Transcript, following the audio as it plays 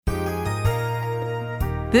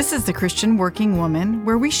This is The Christian Working Woman,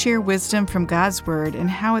 where we share wisdom from God's Word and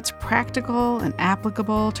how it's practical and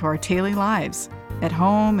applicable to our daily lives, at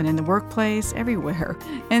home and in the workplace, everywhere.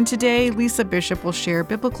 And today, Lisa Bishop will share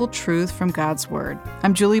biblical truth from God's Word.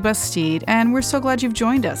 I'm Julie Bastide, and we're so glad you've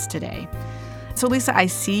joined us today. So Lisa, I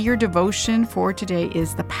see your devotion for today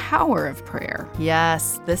is the power of prayer.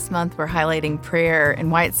 Yes, this month we're highlighting prayer and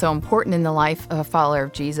why it's so important in the life of a follower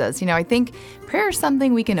of Jesus. I think prayer is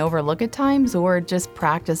something we can overlook at times or just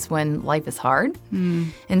practice when life is hard.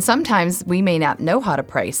 And sometimes we may not know how to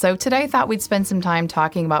pray. So today I thought we'd spend some time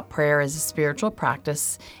talking about prayer as a spiritual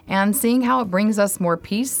practice and seeing how it brings us more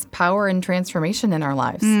peace, power, and transformation in our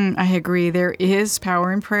lives. I agree. There is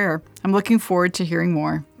power in prayer. I'm looking forward to hearing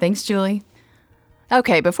more. Thanks, Julie.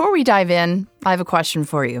 Okay, before we dive in, I have a question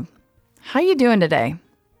for you. How are you doing today?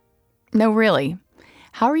 No, really.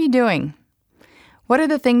 How are you doing? What are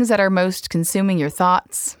the things that are most consuming your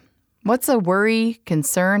thoughts? What's a worry,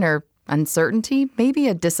 concern, or uncertainty? Maybe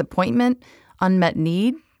a disappointment, unmet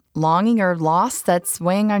need, longing, or loss that's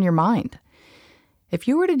weighing on your mind? If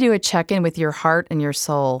you were to do a check-in with your heart and your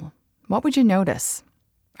soul, what would you notice?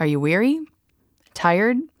 Are you weary,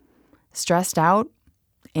 tired, stressed out,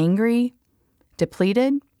 angry,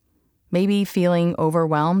 depleted, maybe feeling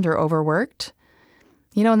overwhelmed or overworked?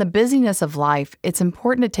 In the busyness of life, it's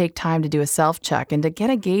important to take time to do a self-check and to get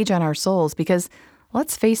a gauge on our souls because,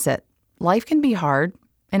 let's face it, life can be hard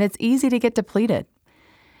and it's easy to get depleted.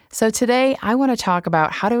 So today, I want to talk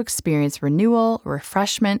about how to experience renewal,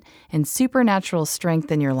 refreshment, and supernatural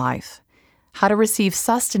strength in your life, how to receive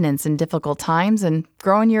sustenance in difficult times and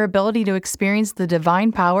grow in your ability to experience the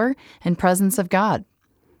divine power and presence of God.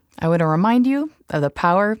 I want to remind you of the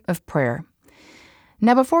power of prayer.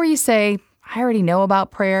 Now, before you say, I already know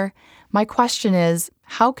about prayer, my question is,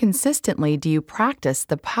 how consistently do you practice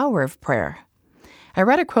the power of prayer? I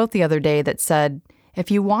read a quote the other day that said,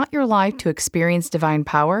 if you want your life to experience divine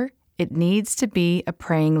power, it needs to be a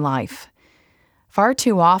praying life. Far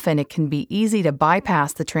too often, it can be easy to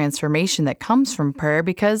bypass the transformation that comes from prayer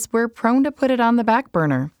because we're prone to put it on the back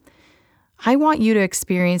burner. I want you to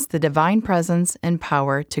experience the divine presence and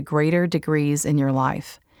power to greater degrees in your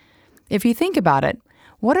life. If you think about it,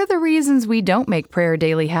 what are the reasons we don't make prayer a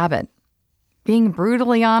daily habit? Being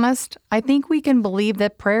brutally honest, I think we can believe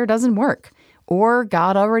that prayer doesn't work, or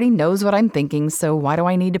God already knows what I'm thinking, so why do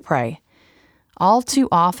I need to pray? All too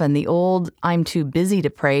often, the old I'm too busy to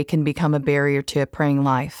pray can become a barrier to a praying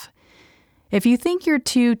life. If you think you're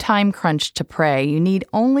too time-crunched to pray, you need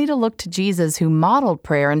only to look to Jesus, who modeled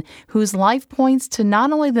prayer and whose life points to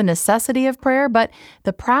not only the necessity of prayer, but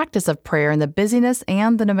the practice of prayer in the busyness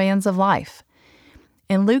and the demands of life.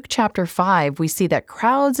 In Luke chapter 5, we see that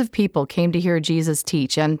crowds of people came to hear Jesus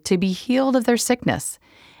teach and to be healed of their sickness.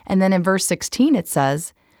 And then in verse 16 it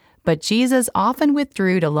says, "But Jesus often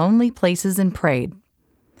withdrew to lonely places and prayed."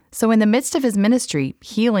 So in the midst of his ministry,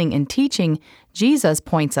 healing, and teaching, Jesus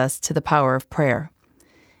points us to the power of prayer.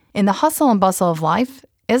 In the hustle and bustle of life,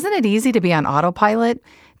 isn't it easy to be on autopilot,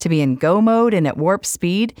 to be in go mode and at warp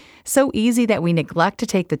speed, so easy that we neglect to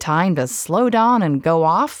take the time to slow down and go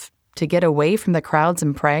off, to get away from the crowds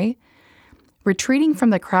and pray? Retreating from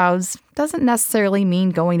the crowds doesn't necessarily mean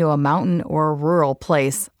going to a mountain or a rural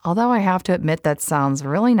place, although I have to admit that sounds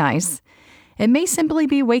really nice. It may simply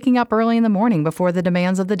be waking up early in the morning before the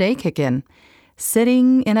demands of the day kick in,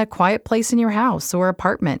 sitting in a quiet place in your house or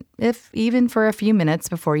apartment, if even for a few minutes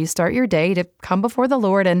before you start your day, to come before the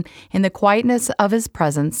Lord and, in the quietness of his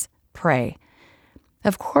presence, pray.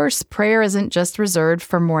 Of course, prayer isn't just reserved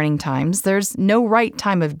for morning times. There's no right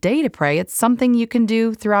time of day to pray. It's something you can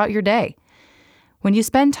do throughout your day. When you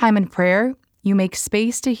spend time in prayer, you make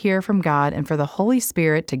space to hear from God and for the Holy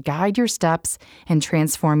Spirit to guide your steps and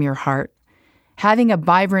transform your heart. Having a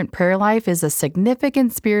vibrant prayer life is a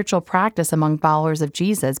significant spiritual practice among followers of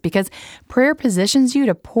Jesus because prayer positions you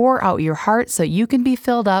to pour out your heart so you can be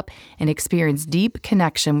filled up and experience deep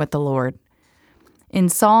connection with the Lord. In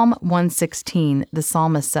Psalm 116, the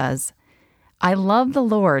psalmist says, "I love the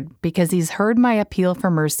Lord because he's heard my appeal for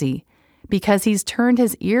mercy. Because he's turned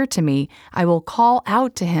his ear to me, I will call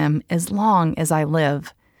out to him as long as I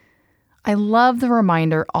live." I love the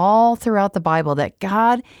reminder all throughout the Bible that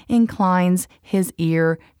God inclines his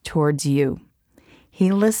ear towards you.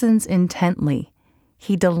 He listens intently.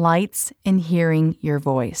 He delights in hearing your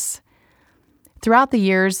voice. Throughout the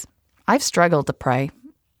years, I've struggled to pray,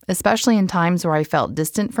 especially in times where I felt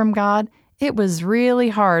distant from God. It was really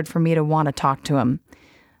hard for me to want to talk to him.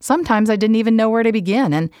 Sometimes I didn't even know where to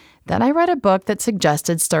begin, and then I read a book that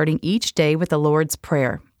suggested starting each day with the Lord's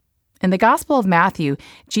Prayer. In the Gospel of Matthew,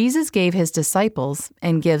 Jesus gave his disciples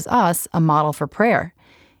and gives us a model for prayer.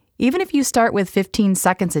 Even if you start with 15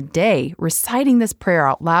 seconds a day reciting this prayer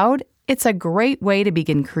out loud, it's a great way to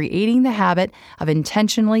begin creating the habit of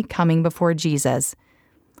intentionally coming before Jesus.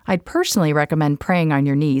 I'd personally recommend praying on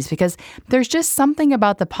your knees because there's just something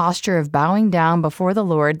about the posture of bowing down before the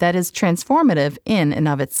Lord that is transformative in and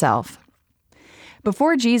of itself.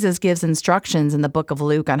 Before Jesus gives instructions in the book of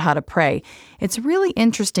Luke on how to pray, it's really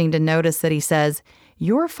interesting to notice that he says,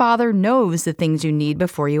 "Your Father knows the things you need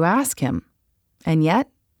before you ask him." And yet,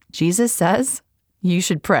 Jesus says, you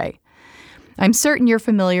should pray. I'm certain you're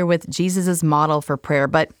familiar with Jesus' model for prayer,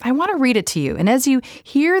 but I want to read it to you. And as you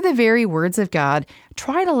hear the very words of God,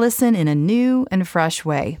 try to listen in a new and fresh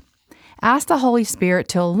way. Ask the Holy Spirit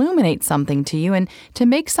to illuminate something to you and to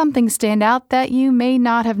make something stand out that you may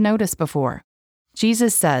not have noticed before.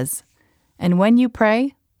 Jesus says, "And when you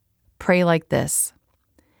pray, pray like this.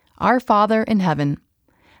 Our Father in heaven,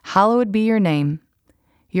 hallowed be your name.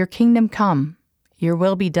 Your kingdom come, your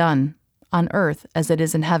will be done, on earth as it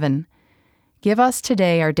is in heaven. Give us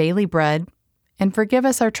today our daily bread, and forgive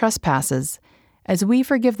us our trespasses, as we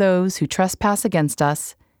forgive those who trespass against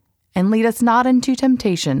us. And lead us not into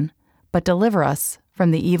temptation, but deliver us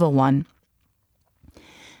from the evil one."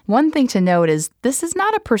 One thing to note is this is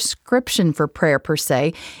not a prescription for prayer per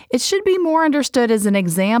se. It should be more understood as an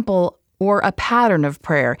example or a pattern of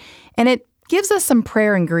prayer, and it gives us some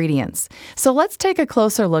prayer ingredients. So let's take a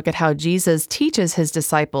closer look at how Jesus teaches his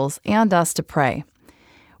disciples and us to pray.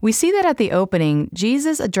 We see that at the opening,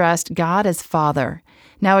 Jesus addressed God as Father.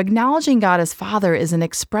 Now, acknowledging God as Father is an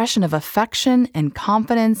expression of affection and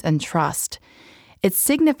confidence and trust. It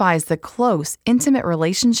signifies the close, intimate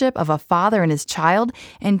relationship of a father and his child,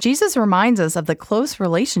 and Jesus reminds us of the close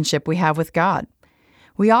relationship we have with God.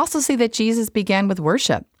 We also see that Jesus began with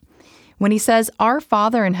worship. When he says, "Our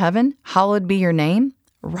Father in heaven, hallowed be your name,"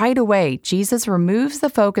 right away, Jesus removes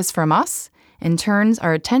the focus from us and turns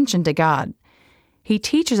our attention to God. He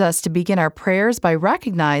teaches us to begin our prayers by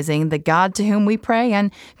recognizing the God to whom we pray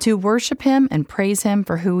and to worship him and praise him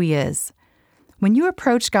for who he is. When you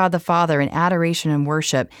approach God the Father in adoration and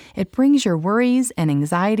worship, it brings your worries and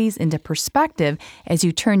anxieties into perspective as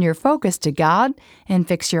you turn your focus to God and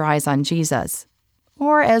fix your eyes on Jesus.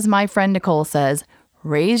 Or as my friend Nicole says,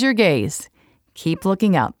 raise your gaze. Keep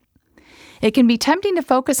looking up. It can be tempting to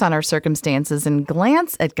focus on our circumstances and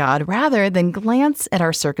glance at God rather than glance at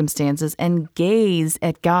our circumstances and gaze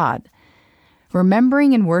at God.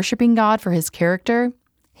 Remembering and worshiping God for his character,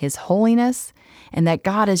 his holiness, and that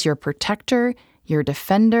God is your protector, your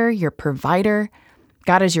defender, your provider.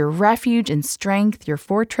 God is your refuge and strength, your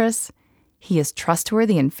fortress. He is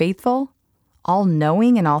trustworthy and faithful,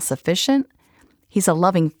 all-knowing and all-sufficient. He's a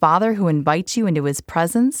loving Father who invites you into his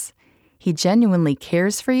presence. He genuinely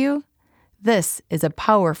cares for you. This is a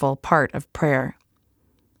powerful part of prayer.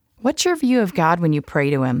 What's your view of God when you pray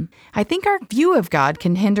to him? I think our view of God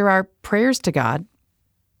can hinder our prayers to God.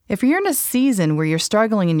 If you're in a season where you're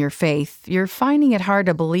struggling in your faith, you're finding it hard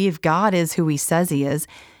to believe God is who he says he is,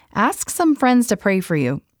 ask some friends to pray for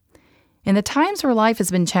you. In the times where life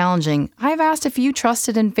has been challenging, I've asked a few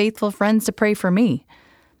trusted and faithful friends to pray for me.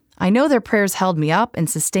 I know their prayers held me up and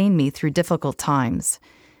sustained me through difficult times.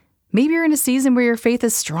 Maybe you're in a season where your faith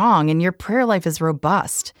is strong and your prayer life is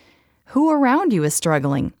robust. Who around you is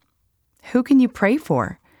struggling? Who can you pray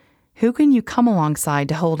for? Who can you come alongside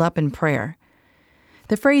to hold up in prayer?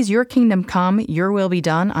 The phrase, "Your kingdom come, your will be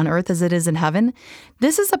done on earth as it is in heaven,"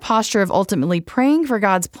 this is a posture of ultimately praying for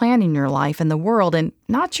God's plan in your life and the world and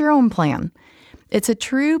not your own plan. It's a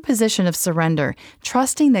true position of surrender,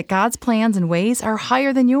 trusting that God's plans and ways are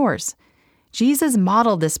higher than yours. Jesus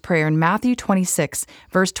modeled this prayer in Matthew 26,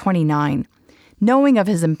 verse 29. Knowing of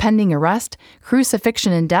his impending arrest,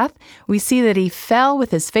 crucifixion, and death, we see that he fell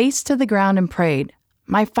with his face to the ground and prayed,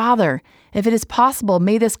 "My Father, if it is possible,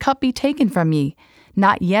 may this cup be taken from me.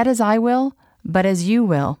 Not yet as I will, but as you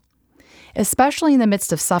will." Especially in the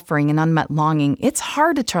midst of suffering and unmet longing, it's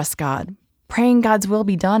hard to trust God. Praying God's will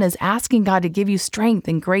be done is asking God to give you strength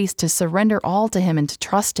and grace to surrender all to him and to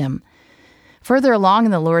trust him. Further along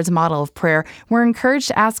in the Lord's model of prayer, we're encouraged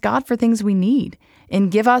to ask God for things we need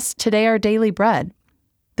and give us today our daily bread.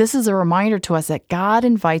 This is a reminder to us that God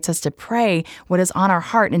invites us to pray what is on our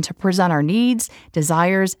heart and to present our needs,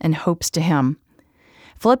 desires, and hopes to him.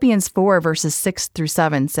 Philippians 4, verses 6 through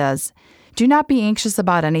 7 says, "Do not be anxious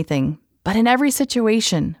about anything, but in every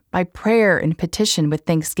situation, by prayer and petition with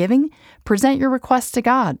thanksgiving, present your requests to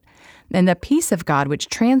God. And the peace of God, which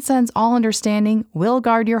transcends all understanding, will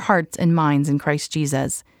guard your hearts and minds in Christ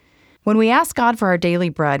Jesus." When we ask God for our daily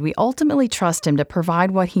bread, we ultimately trust him to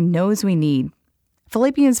provide what he knows we need.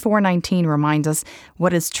 Philippians 4:19 reminds us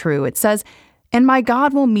what is true. It says, And my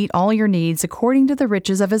God will meet all your needs according to the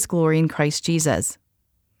riches of his glory in Christ Jesus.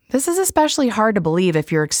 This is especially hard to believe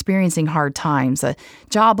if you're experiencing hard times, a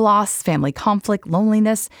job loss, family conflict,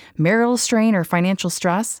 loneliness, marital strain, or financial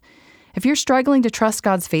stress. If you're struggling to trust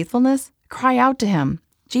God's faithfulness, cry out to him.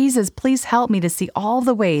 Jesus, please help me to see all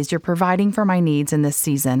the ways you're providing for my needs in this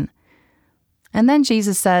season. And then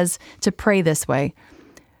Jesus says to pray this way: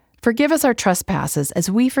 forgive us our trespasses as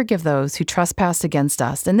we forgive those who trespass against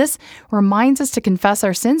us. And this reminds us to confess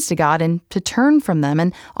our sins to God and to turn from them,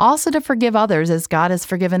 and also to forgive others as God has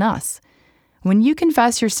forgiven us. When you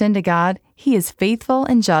confess your sin to God, he is faithful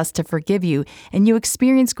and just to forgive you, and you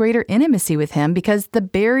experience greater intimacy with him because the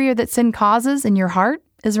barrier that sin causes in your heart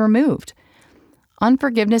is removed.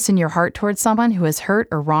 Unforgiveness in your heart towards someone who has hurt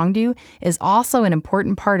or wronged you is also an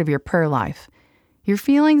important part of your prayer life. Your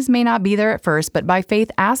feelings may not be there at first, but by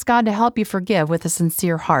faith, ask God to help you forgive with a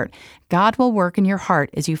sincere heart. God will work in your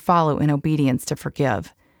heart as you follow in obedience to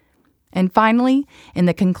forgive. And finally, in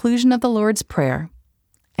the conclusion of the Lord's Prayer,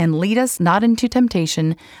 and lead us not into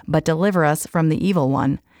temptation, but deliver us from the evil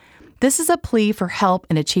one. This is a plea for help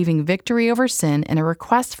in achieving victory over sin and a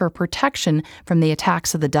request for protection from the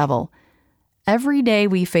attacks of the devil. Every day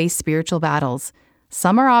we face spiritual battles.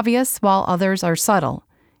 Some are obvious, while others are subtle.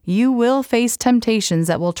 You will face temptations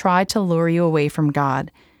that will try to lure you away from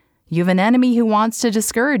God. You have an enemy who wants to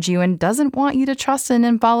discourage you and doesn't want you to trust in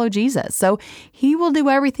and follow Jesus. So he will do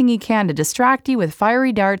everything he can to distract you with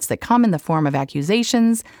fiery darts that come in the form of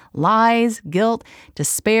accusations, lies, guilt,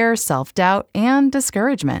 despair, self-doubt, and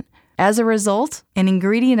discouragement. As a result, an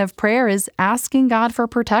ingredient of prayer is asking God for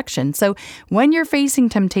protection. So when you're facing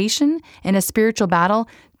temptation in a spiritual battle,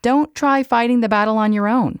 don't try fighting the battle on your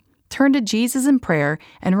own. Turn to Jesus in prayer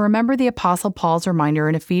and remember the Apostle Paul's reminder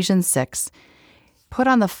in Ephesians 6. Put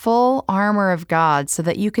on the full armor of God so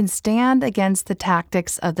that you can stand against the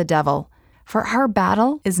tactics of the devil. For our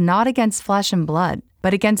battle is not against flesh and blood,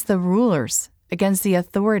 but against the rulers, against the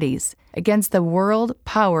authorities, against the world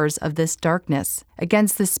powers of this darkness,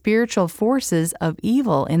 against the spiritual forces of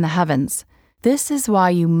evil in the heavens. This is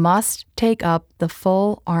why you must take up the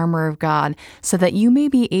full armor of God so that you may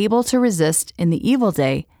be able to resist in the evil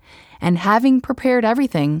day, and having prepared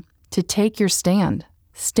everything, to take your stand.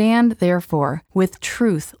 Stand, therefore, with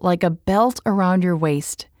truth like a belt around your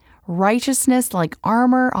waist, righteousness like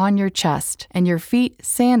armor on your chest, and your feet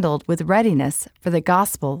sandaled with readiness for the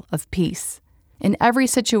gospel of peace. In every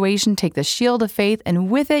situation, take the shield of faith, and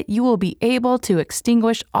with it you will be able to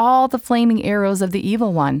extinguish all the flaming arrows of the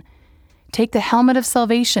evil one. Take the helmet of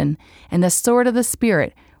salvation and the sword of the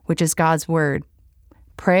Spirit, which is God's word.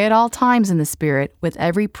 Pray at all times in the Spirit with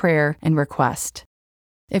every prayer and request.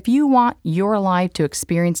 If you want your life to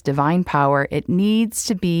experience divine power, it needs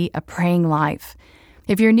to be a praying life.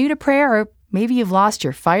 If you're new to prayer, or maybe you've lost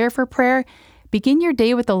your fire for prayer, begin your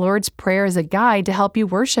day with the Lord's Prayer as a guide to help you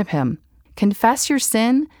worship him. Confess your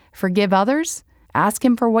sin, forgive others, ask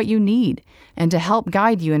him for what you need, and to help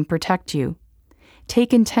guide you and protect you.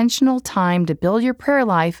 Take intentional time to build your prayer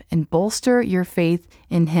life and bolster your faith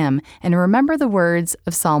in him. And remember the words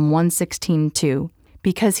of Psalm 116:2.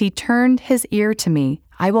 Because he turned his ear to me,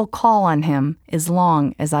 I will call on him as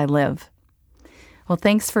long as I live. Well,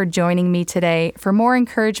 thanks for joining me today. For more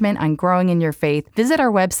encouragement on growing in your faith, visit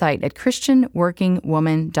our website at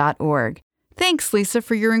christianworkingwoman.org. Thanks, Lisa,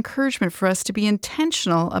 for your encouragement for us to be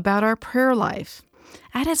intentional about our prayer life.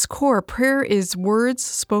 At its core, prayer is words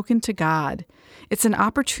spoken to God. It's an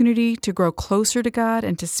opportunity to grow closer to God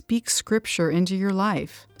and to speak Scripture into your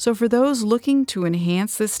life. So for those looking to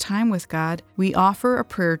enhance this time with God, we offer a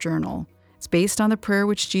prayer journal. It's based on the prayer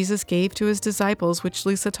which Jesus gave to his disciples, which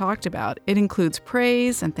Lisa talked about. It includes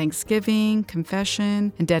praise and thanksgiving,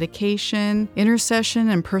 confession and dedication, intercession,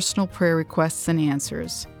 and personal prayer requests and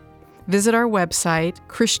answers. Visit our website,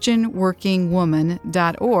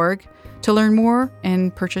 christianworkingwoman.org, to learn more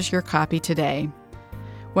and purchase your copy today.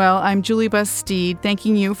 Well, I'm Julie Bastide,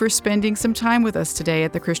 thanking you for spending some time with us today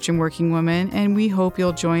at the Christian Working Woman, and we hope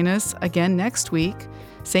you'll join us again next week,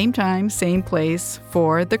 same time, same place,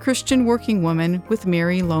 for the Christian Working Woman with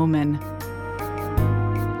Mary Lohman.